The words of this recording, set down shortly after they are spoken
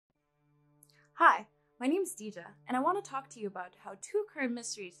Hi, my name's Dija, and I want to talk to you about how two current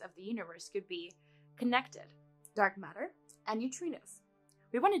mysteries of the universe could be connected: dark matter and neutrinos.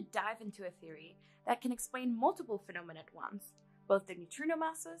 We want to dive into a theory that can explain multiple phenomena at once, both the neutrino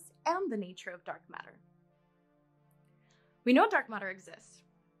masses and the nature of dark matter. We know dark matter exists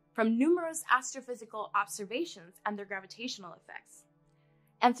from numerous astrophysical observations and their gravitational effects.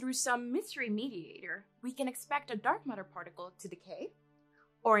 And through some mystery mediator, we can expect a dark matter particle to decay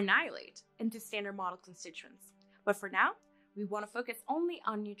or annihilate into standard model constituents. But for now, we want to focus only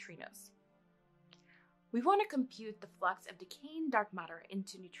on neutrinos. We want to compute the flux of decaying dark matter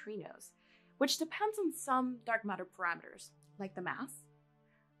into neutrinos, which depends on some dark matter parameters, like the mass.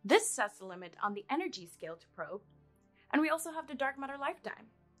 This sets the limit on the energy scale to probe. And we also have the dark matter lifetime,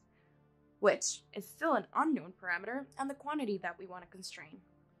 which is still an unknown parameter, and the quantity that we want to constrain.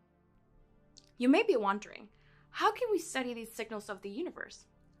 You may be wondering, how can we study these signals of the universe?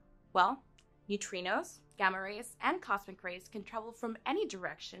 Well, neutrinos, gamma rays, and cosmic rays can travel from any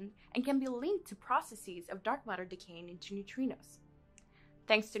direction and can be linked to processes of dark matter decaying into neutrinos.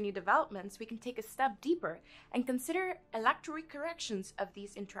 Thanks to new developments, we can take a step deeper and consider electroweak corrections of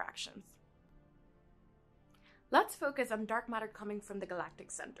these interactions. Let's focus on dark matter coming from the galactic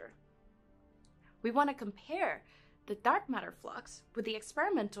center. We want to compare the dark matter flux with the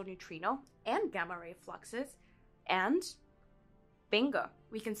experimental neutrino and gamma ray fluxes, and bingo,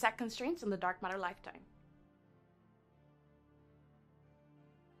 we can set constraints on the dark matter lifetime.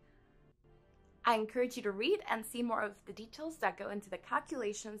 I encourage you to read and see more of the details that go into the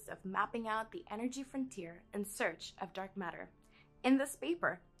calculations of mapping out the energy frontier in search of dark matter in this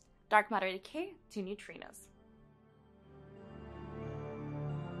paper, Dark Matter Decay to Neutrinos.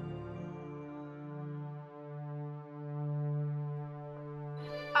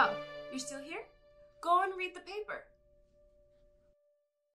 Oh, you're still here? Go and read the paper.